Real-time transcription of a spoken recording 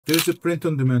There's a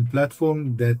print-on-demand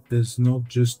platform that does not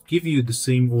just give you the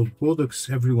same old products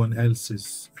everyone else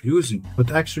is using, but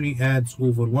actually adds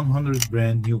over 100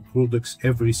 brand new products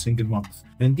every single month.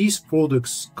 And these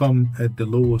products come at the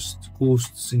lowest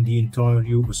costs in the entire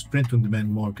US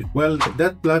print-on-demand market. Well,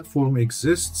 that platform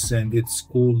exists and it's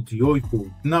called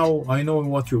Yoycol. Now, I know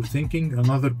what you're thinking,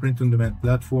 another print-on-demand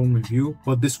platform review,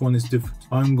 but this one is different.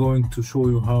 I'm going to show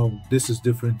you how this is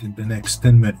different in the next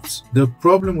 10 minutes. The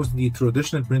problem with the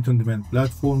traditional print-on-demand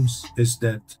platforms is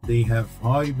that they have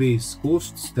high base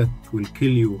costs that will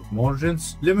kill your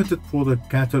margins, limited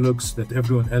product catalogs that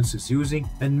everyone else is using,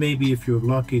 and maybe if you're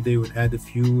lucky they will add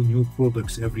a few new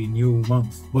products every new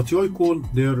month. But Yoycol,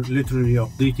 they're literally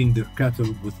updating their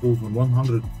catalog with over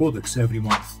 100 products every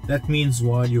month. That means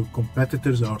while your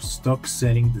competitors are stuck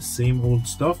selling the same old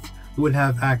stuff, you will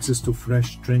have access to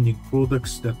fresh trending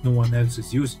products that no one else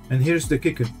is using. And here's the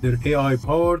kicker, their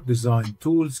AI-powered design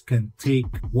tools can take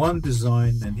one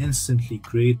design and instantly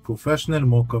create professional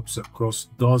mockups across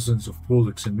dozens of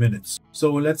products in minutes.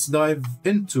 So let's dive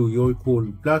into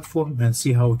Yoycol platform and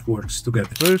see how it works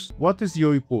together. First, what is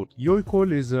Yoycol?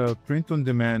 Yoycol is a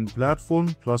print-on-demand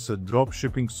platform plus a drop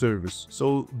shipping service.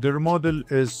 So their model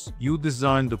is you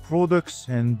design the products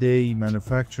and they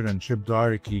manufacture and ship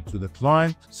directly to the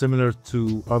client, similar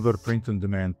to other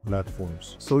print-on-demand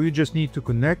platforms. So you just need to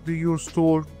connect to your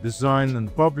store, design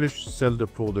and publish, sell the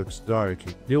products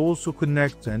directly. They also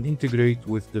connect and integrate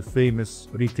with the famous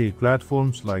retail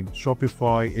platforms like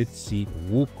Shopify, Etsy,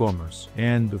 WooCommerce,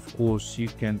 and of course you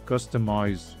can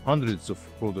customize hundreds of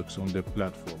products on their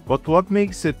platform. But what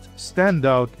makes it stand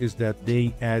out is that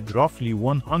they add roughly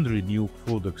 100 new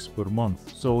products per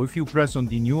month. So if you press on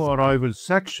the new arrivals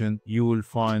section, you will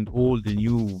find all the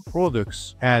new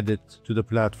products added to the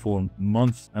platform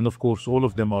month, and of course all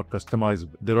of them are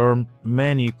customizable. There are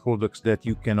many products that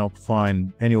you cannot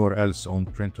find anywhere else on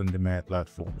print-on-demand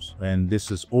platforms, and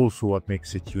this is also what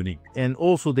makes it unique. And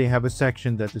also they have a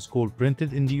section that is called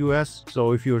printed in the US.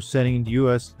 So if you're selling in the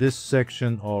US, this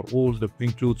section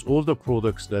includes all the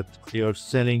products that they are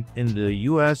selling in the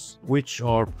US which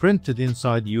are printed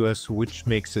inside the US, which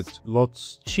makes it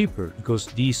lots cheaper because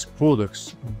these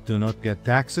products do not get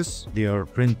taxes. They are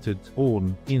printed all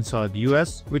inside the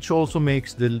US, which also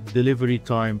makes the delivery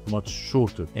time much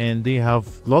shorter. And they have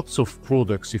lots of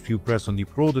products. If you press on the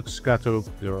products catalog,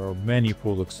 there are many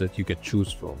products that you can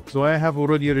choose from. So I have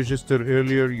already registered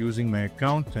earlier using my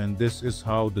account, and this is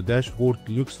how the dashboard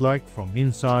looks like from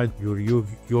inside your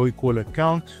Yoycol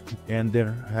account. And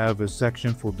there have a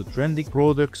section for the trending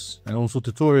products and also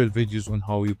tutorial videos on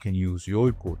how you can use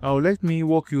Yoycol. Now let me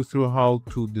walk you through how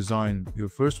to design your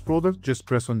first product. Just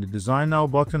press on the design now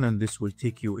button and this will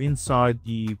take you inside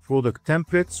the product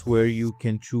templates where you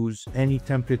can choose any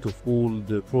template of all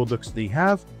the products they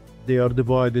have. They are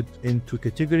divided into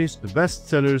categories: the best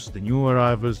sellers, the new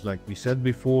arrivals, like we said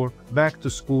before, back to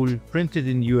school, printed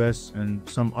in US, and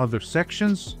some other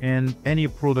sections. And any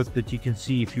product that you can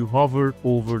see, if you hover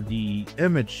over the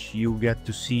image, you get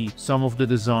to see some of the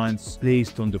designs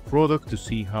placed on the product to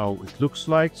see how it looks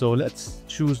like. So let's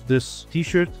choose this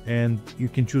t-shirt, and you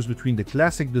can choose between the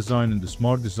classic design and the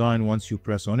smart design once you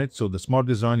press on it. So the smart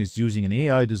design is using an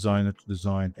AI designer to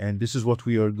design, and this is what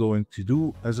we are going to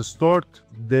do. As a start,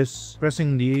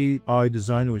 pressing the AI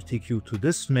design will take you to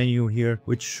this menu here,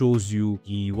 which shows you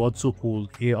the what's so-called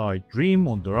AI Dream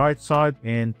on the right side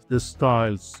and the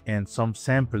styles and some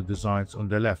sample designs on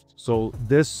the left. So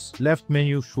this left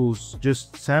menu shows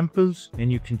just samples, and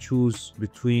you can choose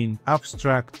between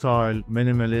abstract style,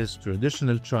 minimalist,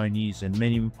 traditional Chinese, and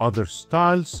many other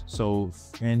styles.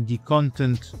 And the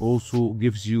content also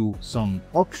gives you some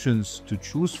options to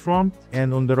choose from.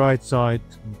 And on the right side,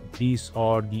 these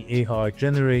are the AI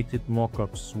generated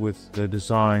mockups with the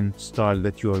design style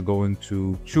that you are going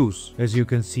to choose. As you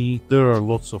can see, there are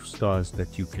lots of styles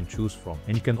that you can choose from,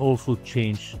 and you can also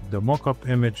change the mockup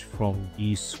image from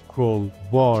the scroll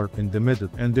bar in the middle.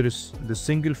 And there is the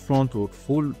single front or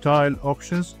full tile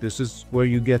options. This is where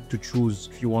you get to choose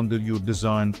if you want your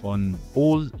design on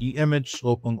all the image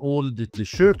or on all the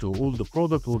shirt or all the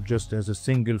product, or just as a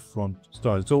single front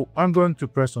style. So I'm going to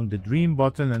press on the Dream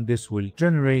button, and this will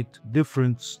generate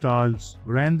different styles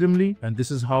randomly, and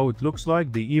this is how it looks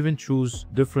like. They even choose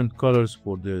different colors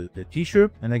for the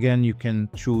t-shirt, and again you can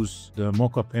choose the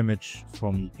mockup image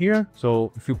from here.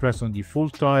 So if you press on the full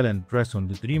tile and press on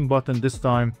the Dream button, this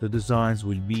time the designs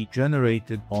will be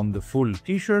generated on the full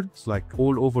t-shirt. It's like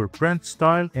all over print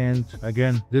style. And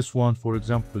again, this one, for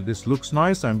example, this looks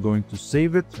nice. I'm going to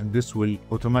save it, and this will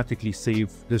automatically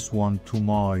save this one to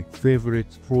my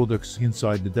favorite products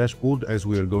inside the dashboard, as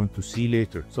we are going to see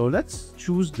later. So let's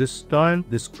choose this style.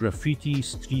 This this graffiti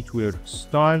streetwear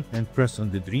style and press on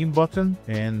the dream button,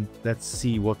 and let's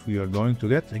see what we are going to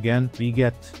get. Again, we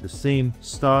get the same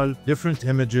style, different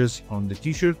images on the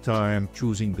t-shirt. I am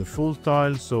choosing the full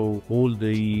tile, so all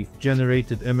the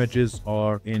generated images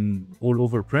are in all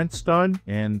over print style,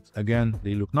 and again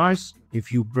they look nice.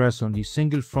 If you press on the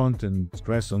single front and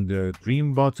press on the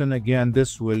dream button, again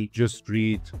this will just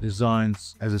read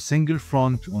designs as a single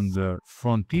front on the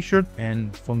front t-shirt,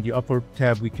 and from the upper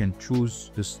tab we can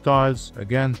choose the styles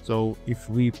again. So if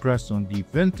we press on the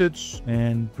vintage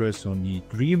and press on the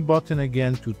dream button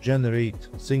again to generate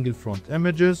single front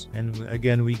images, and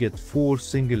again we get 4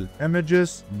 single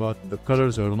images, but the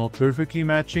colors are not perfectly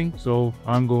matching. So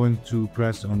I'm going to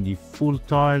press on the full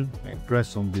tile and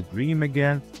press on the dream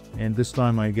again, and this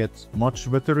time I get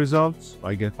much better results.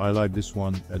 I like this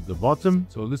one at the bottom.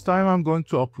 So this time I'm going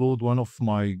to upload one of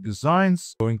my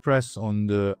designs. Going to press on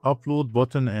the upload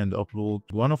button and upload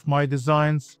one of my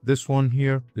designs. This one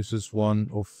here, this is one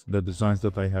of the designs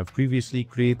that I have previously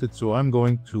created. So I'm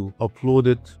going to upload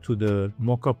it to the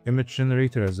mockup image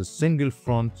generator as a single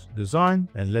front design,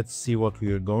 and let's see what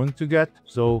we are going to get.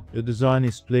 So the design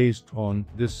is placed on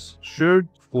this shirt.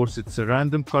 Of course, it's a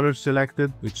random color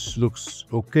selected, which looks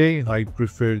okay. I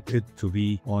preferred it to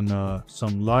be on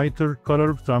some lighter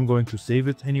color, so I'm going to save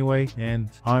it anyway, and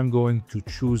I'm going to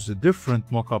choose a different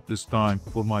mockup this time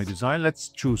for my design. Let's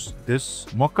choose this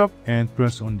mockup and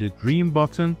press on the dream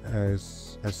button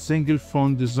as a single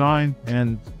front design,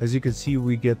 and as you can see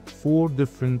we get 4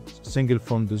 different single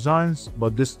front designs,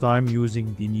 but this time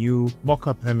using the new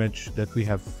mockup image that we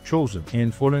have chosen.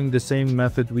 And following the same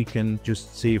method we can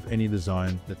just save any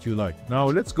design that you like. Now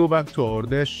let's go back to our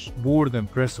dashboard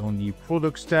and press on the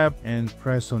products tab and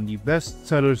press on the best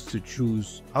sellers to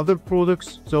choose other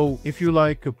products. So if you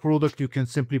like a product, you can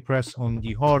simply press on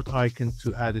the heart icon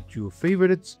to add it to your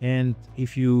favorites, and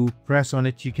if you press on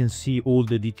it you can see all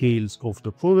the details of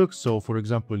the product. So for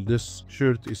example, this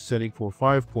shirt is selling for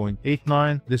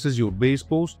 5.89. This is your base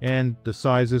post, and the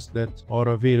sizes that are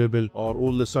available are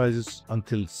all the sizes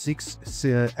until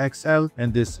 6XL,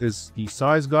 and this is the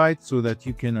size guide so that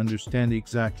you can understand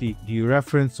exactly the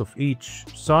reference of each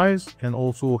size, and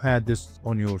also add this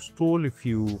on your stall if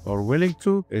you are willing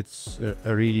to. It's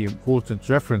a really important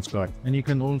reference guide. And you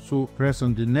can also press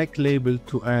on the neck label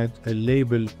to add a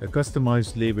label, a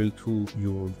customized label to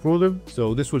your product.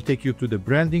 So this will take you to the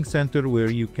branding center where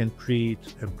you can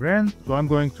create a brand. So I'm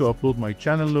going to upload my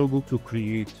channel logo to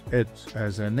create it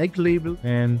as a neck label,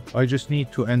 and I just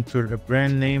need to enter a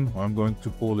brand name. I'm going to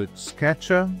call it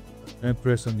𝗗𝗓𝗏, and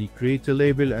press on the create a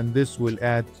label, and this will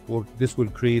add, or this will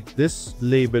create this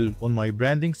label on my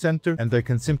branding center, and I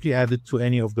can simply add it to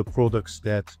any of the products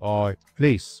that I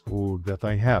place or that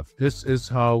I have. This is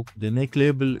how the neck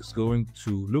label is going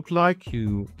to look like.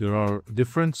 There are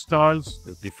different styles: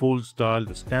 the default style,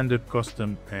 the standard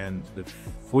custom, and the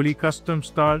fully custom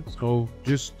style. So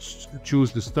just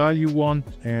choose the style you want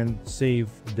and save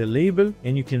the label,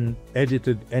 and you can edit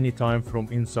it anytime from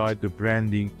inside the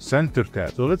branding center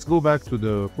tab. So let's go back to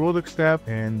the products tab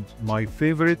and my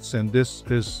favorites, and this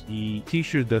is the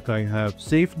t-shirt that I have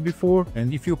saved before.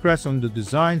 And if you press on the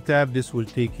design tab, this will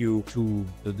take you to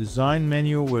the design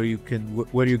menu where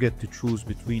you get to choose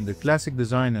between the classic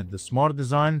design and the smart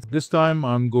design. This time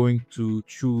I'm going to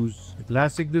choose the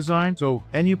classic design. So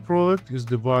any product is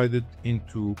divided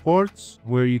into parts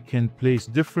where you can place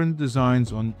different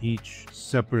designs on each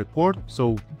separate part.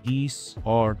 So these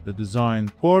are the design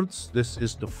parts. This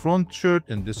is the front shirt,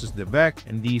 and this is the back,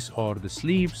 and these are the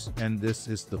sleeves, and this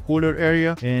is the collar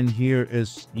area, and here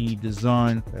is the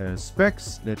design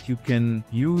specs that you can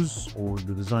use, or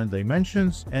the design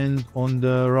dimensions. And on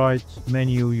the right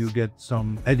menu you get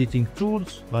some editing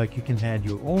tools, like you can add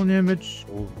your own image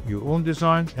or your own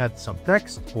design, add some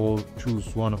text, or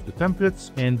choose one of the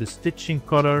templates. And the stitching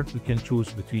color, you can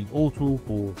choose between auto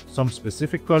or some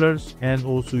specific colors, and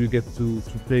also you get to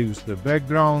play with the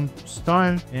background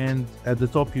style. And at the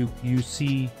top you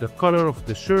see the color of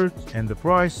the shirt and the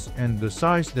price and the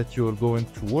size that you're going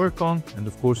to work on, and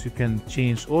of course you can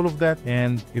change all of that,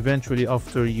 and eventually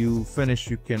after you finish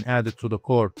you can add it to the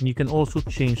cart. And you can also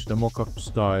change the mockup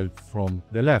style from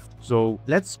the left. So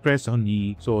let's press on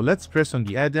the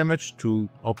add image to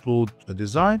upload a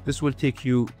design. This will take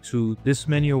you to this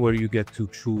menu where you get to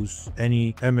choose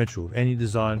any image or any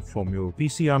design from your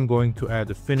PC. I'm going to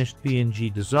add a finished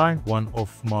PNG design, one of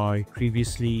my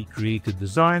previously created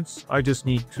designs. I just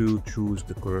need to to choose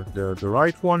the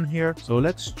right one here. So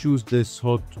let's choose this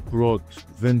hot rod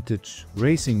vintage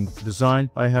racing design.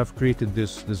 I have created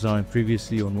this design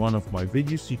previously on one of my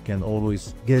videos. You can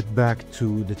always get back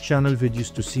to the channel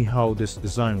videos to see how this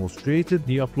design was created.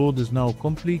 The upload is now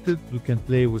completed. You can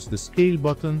play with the scale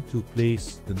button to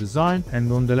place the design,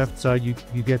 and on the left side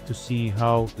you get to see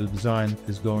how the design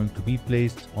is going to be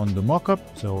placed on the mockup.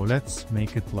 So let's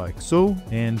make it like so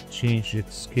and change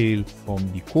its scale from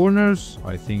the corners.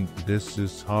 I think this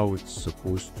is how it's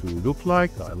supposed to look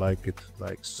like. I like it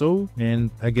like so.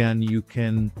 And again, you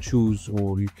can choose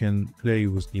or you can play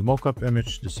with the mockup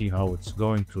image to see how it's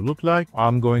going to look like.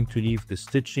 I'm going to leave the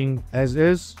stitching as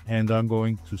is, and I'm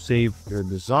going to save the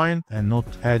design and not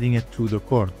adding it to the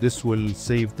card. This will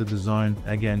save the design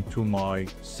again to my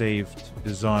saved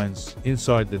designs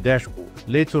inside the dashboard.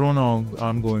 Later on,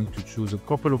 I'm going to choose a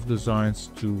couple of designs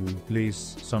to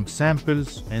place some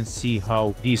samples and see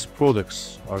how these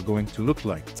products are going to look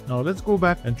like. Now let's go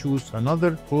back and choose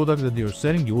another product that you're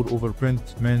selling, your overprint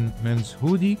men's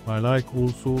hoodie. I like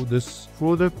also this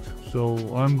product, so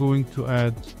I'm going to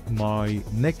add my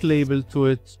neck label to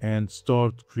it and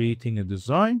start creating a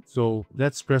design. So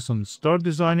let's press on start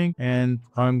designing, and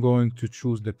I'm going to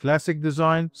choose the classic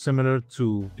design similar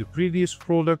to the previous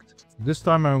product. This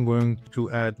time I'm going to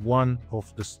add one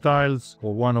of the styles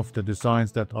or one of the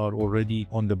designs that are already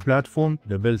on the platform,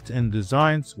 the built-in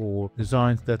designs or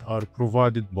designs that are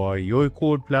provided by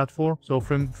Yoycol platform. So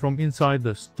from inside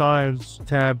the styles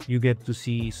tab, you get to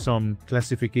see some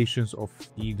classifications of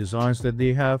the designs that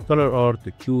they have: color art,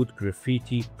 the cute,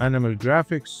 graffiti, animal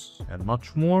graphics, and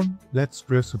much more. Let's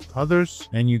press others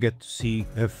and you get to see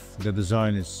if the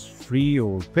design is free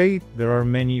or paid. There are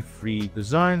many free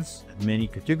designs and many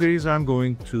categories. I'm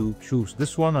going to choose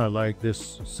this one. I like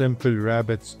this simple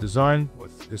rabbits design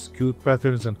with this cute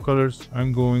patterns and colors.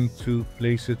 I'm going to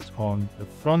place it on the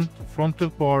frontal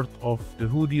part of the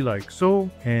hoodie like so,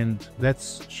 and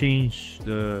let's change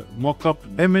the mockup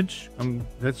image.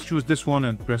 Let's choose this one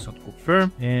and press on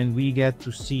confirm, and we get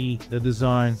to see the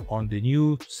design on the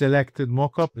new selected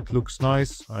mockup. It looks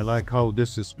nice. I like how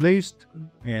this is placed,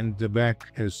 and the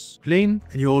back is plain,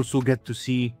 and you also get to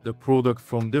see the product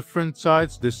from different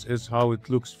sides. This is how it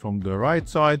looks from the right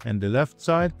side and the left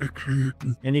side.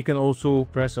 And you can also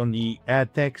press on the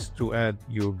add text to add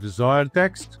your desired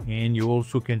text, and you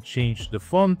also can change the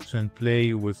font and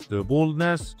play with the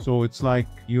boldness. So it's like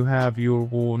you have your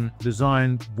own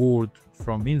design board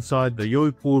from inside the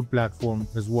Yoycol platform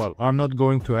as well. I'm not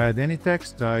going to add any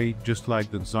text. I just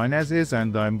like the design as is,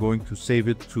 and I'm going to save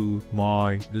it to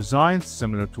my designs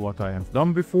similar to what I have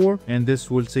done before. And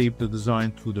this will save the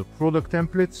design to the product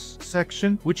templates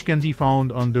section, which can be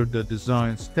found under the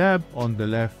designs tab on the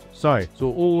left side.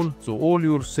 So all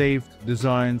your saved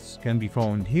designs can be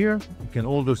found here. You can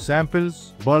order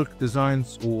samples, bulk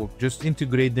designs, or just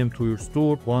integrate them to your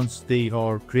store once they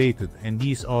are created. And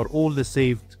these are all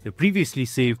the previously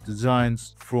saved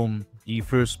designs from the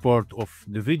first part of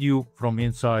the video from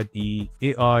inside the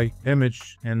AI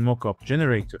image and mockup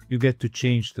generator. You get to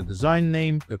change the design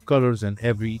name, the colors, and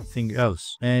everything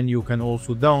else. And you can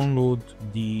also download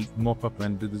the mockup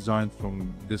and the design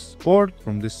from this part,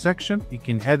 from this section. You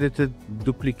can edit it,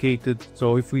 duplicate it.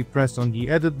 So if we press on the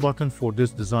edit button for this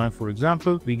design, for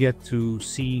example, we get to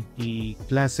see the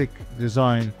classic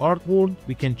design artboard.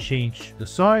 We can change the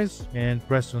size and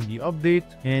press on the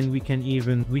update, and we can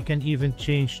even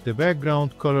change the background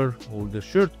color or the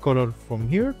shirt color from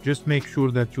here. Just make sure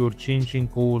that you're changing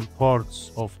all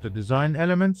parts of the design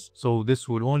elements. So this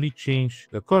will only change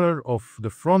the color of the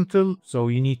frontal. So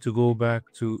you need to go back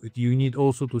to it. You need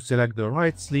also to select the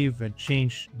right sleeve and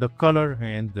change the color,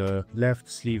 and the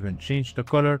left sleeve and change the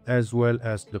color, as well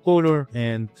as the collar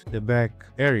and the back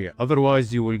area.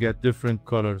 Otherwise you will get different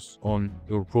colors on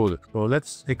your product. So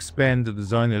let's expand the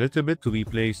design a little bit to be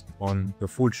placed on the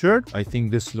full shirt. I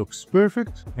think this looks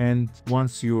perfect. And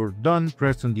once you're done,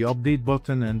 press on the update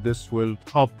button, and this will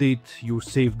update your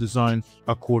saved design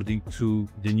according to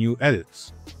the new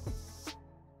edits.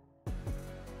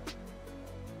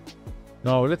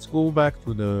 Now let's go back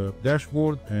to the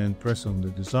dashboard and press on the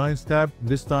designs tab.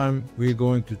 This time we're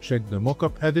going to check the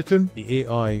mockup editor, the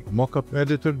AI mockup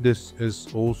editor. This is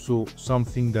also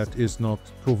something that is not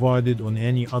provided on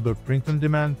any other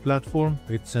print-on-demand platform.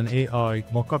 It's an AI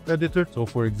mockup editor. So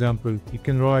for example, you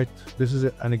can write, this is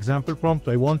an example prompt: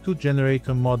 I want to generate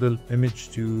a model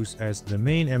image to use as the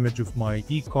main image of my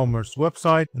e-commerce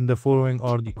website, and the following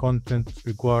are the content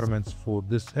requirements for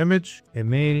this image: a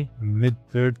male,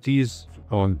 mid-30s,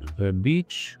 on the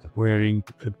beach, wearing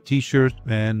a t-shirt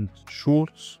and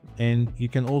shorts, and you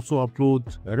can also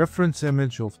upload a reference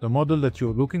image of the model that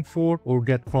you're looking for or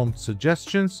get prompt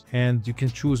suggestions, and you can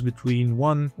choose between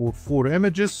 1 or 4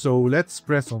 images. So let's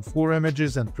press on 4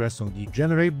 images and press on the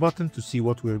generate button to see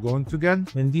what we're going to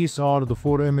get. And these are the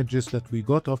 4 images that we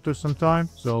got after some time.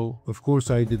 So of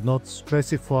course I did not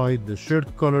specify the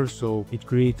shirt color, so it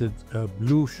created a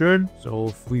blue shirt. So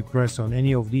if we press on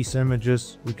any of these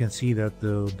images, we can see that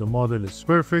the model is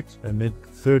perfect, a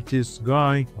mid-30s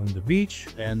guy on the beach,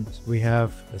 and we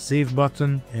have a save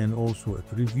button and also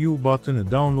a review button, a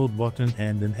download button,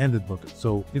 and an edit button.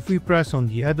 So if we press on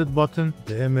the edit button,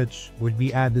 the image will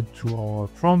be added to our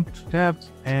prompt tab.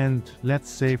 And let's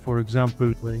say, for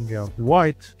example, wearing a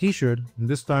white t-shirt,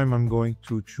 this time I'm going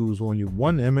to choose only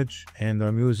one image, and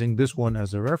I'm using this one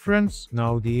as a reference.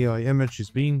 Now the AI image is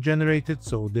being generated,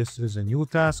 so this is a new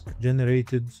task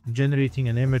generating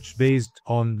an image based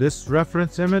on this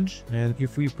reference image. And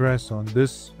if we press on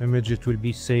this image, it will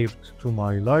be saved to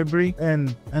my library,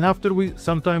 and after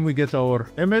some time we get our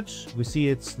image. We see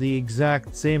it's the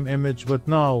exact same image, but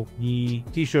now the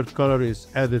t-shirt color is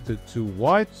edited to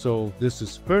white, so this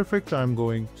is perfect. I'm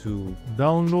going to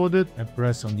download it and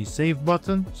press on the save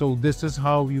button. So this is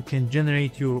how you can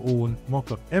generate your own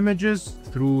mockup images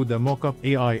through the mockup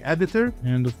AI editor.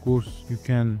 And of course you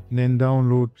can then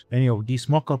download any of these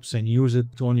mockups and use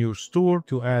it on your store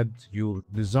to add your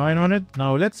design on it.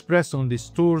 Now let's press on the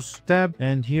stores tab,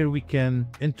 and here we can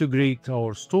integrate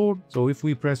our store. So if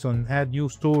we press on add new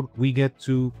store, we get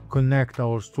to connect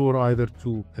our store either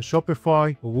to a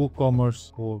Shopify, a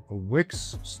WooCommerce, or a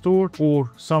Wix store,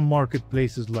 or some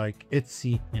marketplaces like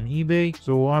Etsy and eBay.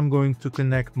 So I'm going to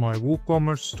connect my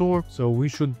WooCommerce store. So we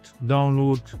should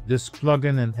download this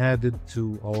plugin and add it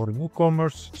to our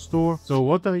WooCommerce store. So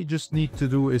what I just need to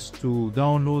do is to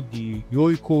download the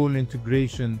Yoycol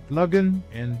integration plugin,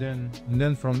 and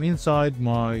then from inside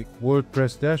my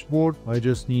WordPress dashboard, I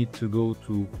just need to go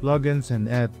to plugins and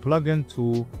add plugin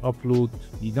to upload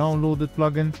the downloaded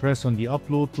plugin. Press on the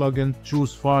upload plugin,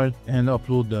 choose file, and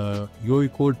upload the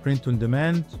Yoycol print on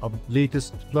demand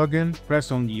latest plugin.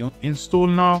 Press on the install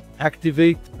now,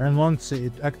 activate, and once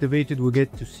it activated, we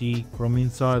get to see from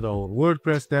inside our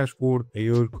WordPress dashboard a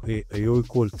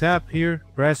Yoycol tab here.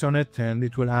 Press on it and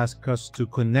it will ask us to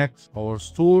connect our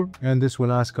store, and this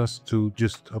will ask us to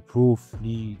just approve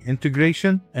the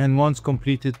integration. And once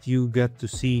completed, you get to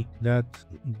see that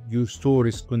your store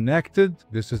is connected.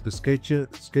 This is the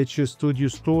Sketch Studio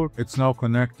store. It's now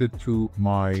connected to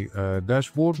my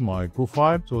dashboard, my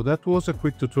profile. So that was a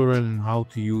quick tutorial on how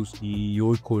to use the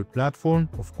Yoycol platform.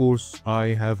 Of course, I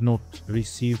have not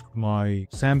received my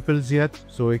samples yet,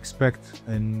 so expect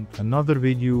another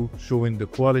video showing the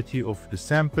quality of the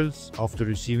samples after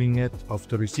receiving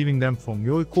them from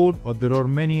Yoycol. But there are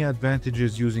many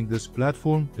advantages using this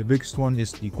platform. The biggest one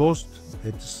is the cost.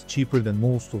 It's cheaper than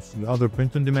most of the other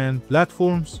print-on-demand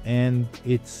platforms, and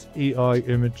its AI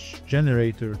image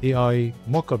generator, AI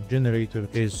mockup generator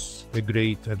is a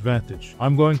great advantage.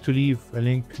 I'm going to leave a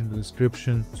link in the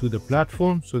description to the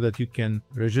platform so that you can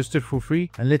register for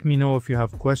free, and let me know if you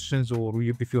have questions or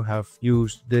if you have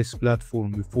used this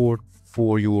platform before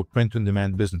for your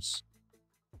print-on-demand business.